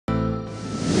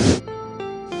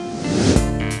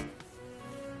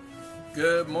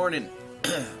Good morning.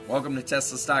 Welcome to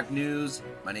Tesla Stock News.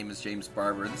 My name is James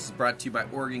Barber. This is brought to you by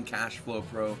Oregon Cash Flow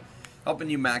Pro, helping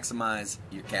you maximize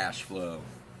your cash flow.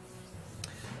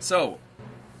 So,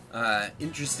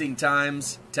 interesting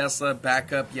times. Tesla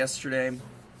back up yesterday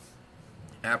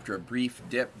after a brief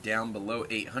dip down below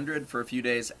 800 for a few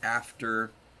days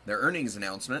after their earnings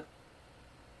announcement.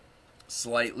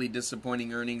 Slightly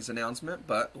disappointing earnings announcement,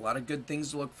 but a lot of good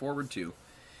things to look forward to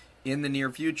in the near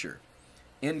future,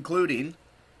 including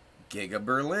Giga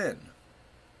Berlin.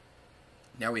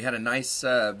 Now, we had a nice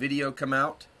video come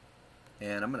out,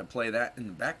 and I'm going to play that in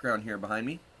the background here behind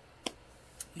me.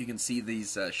 You can see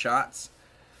these shots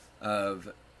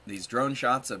of these drone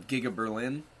shots of Giga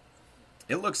Berlin.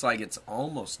 It looks like it's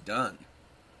almost done.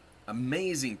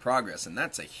 Amazing progress, and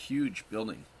that's a huge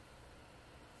building.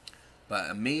 But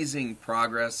amazing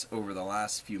progress over the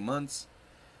last few months.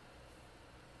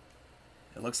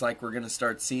 It looks like we're going to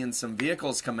start seeing some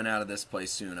vehicles coming out of this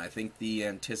place soon. I think the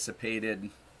anticipated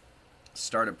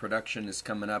start of production is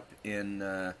coming up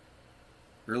in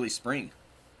early spring.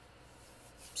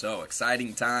 So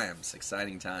exciting times,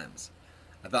 exciting times.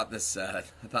 I thought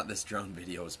this drone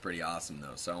video was pretty awesome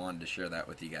though, so I wanted to share that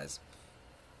with you guys.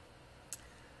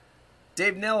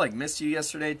 Dave Nellig, missed you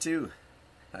yesterday too.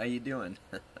 How you doing?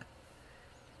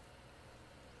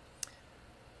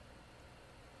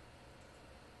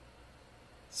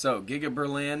 So, Giga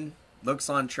Berlin looks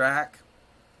on track.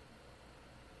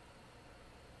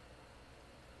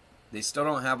 They still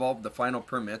don't have all the final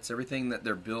permits. Everything that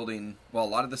they're building, well, a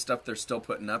lot of the stuff they're still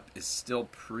putting up is still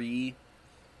pre-permit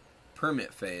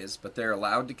phase, but they're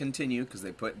allowed to continue because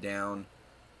they put down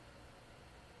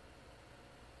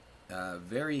a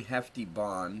very hefty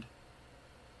bond.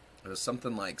 It was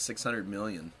something like $600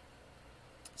 million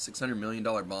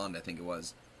bond, I think it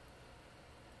was,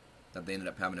 that they ended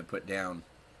up having to put down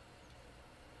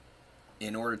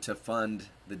in order to fund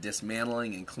the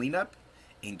dismantling and cleanup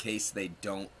in case they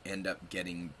don't end up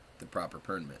getting the proper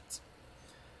permits.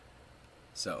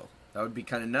 So that would be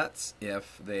kind of nuts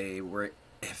if they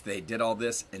did all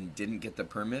this and didn't get the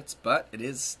permits, but it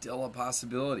is still a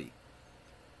possibility.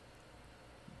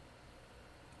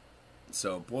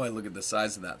 So boy, look at the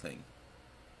size of that thing.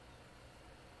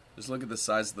 Just look at the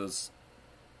size of those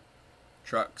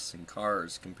trucks and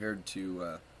cars compared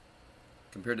to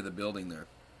the building there.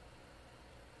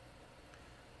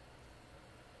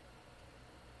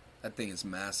 That thing is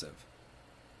massive.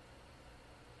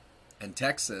 And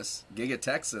Texas, Giga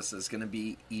Texas, is going to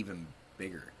be even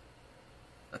bigger.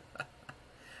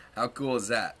 How cool is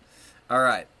that? All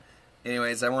right.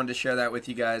 Anyways, I wanted to share that with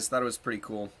you guys. Thought it was pretty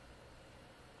cool.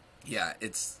 Yeah,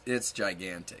 it's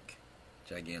gigantic.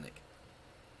 Gigantic.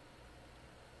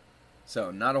 So,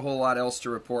 not a whole lot else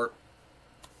to report.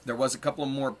 There was a couple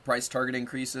of more price target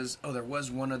increases. Oh, there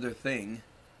was one other thing.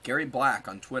 Gary Black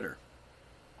on Twitter.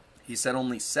 He said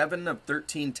only 7 of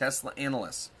 13 Tesla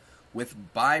analysts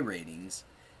with buy ratings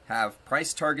have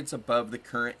price targets above the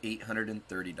current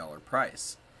 $830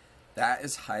 price. That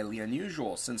is highly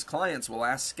unusual, since clients will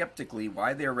ask skeptically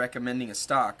why they are recommending a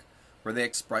stock where they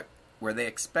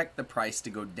expect the price to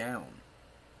go down.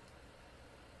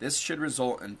 This should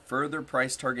result in further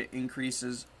price target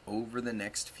increases over the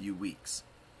next few weeks.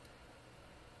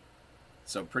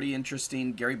 So pretty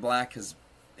interesting. Gary Black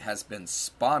has been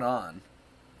spot on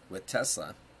with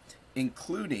Tesla,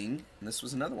 including, and this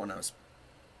was another one I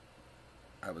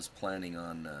was planning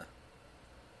on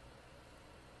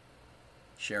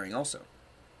sharing also.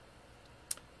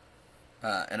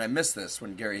 And I missed this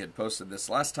when Gary had posted this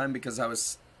last time because I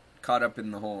was caught up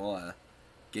in the whole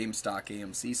GameStop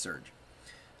AMC surge.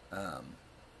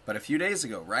 But a few days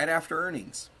ago, right after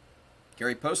earnings,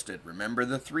 Gary posted, remember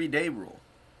the 3-day rule.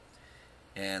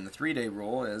 And the 3-day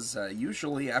rule is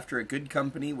usually after a good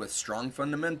company with strong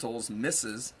fundamentals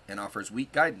misses and offers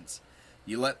weak guidance,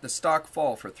 you let the stock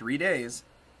fall for 3 days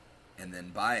and then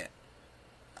buy it.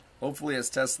 Hopefully, as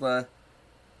Tesla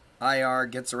IR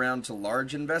gets around to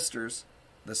large investors,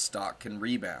 the stock can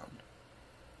rebound.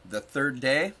 The 3rd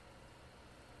day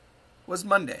was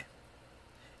Monday,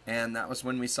 and that was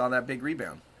when we saw that big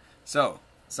rebound. So,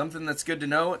 something that's good to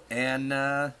know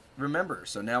and remember.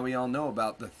 So now we all know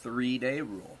about the 3-day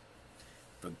rule.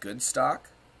 If a good stock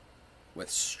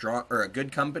with a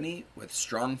good company with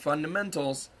strong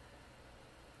fundamentals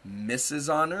misses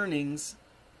on earnings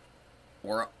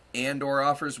or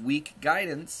offers weak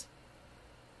guidance,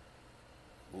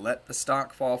 let the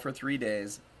stock fall for 3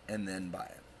 days and then buy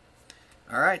it.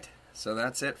 All right, so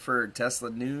that's it for Tesla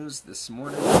news this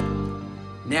morning.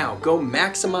 Now go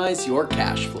maximize your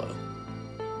cash flow.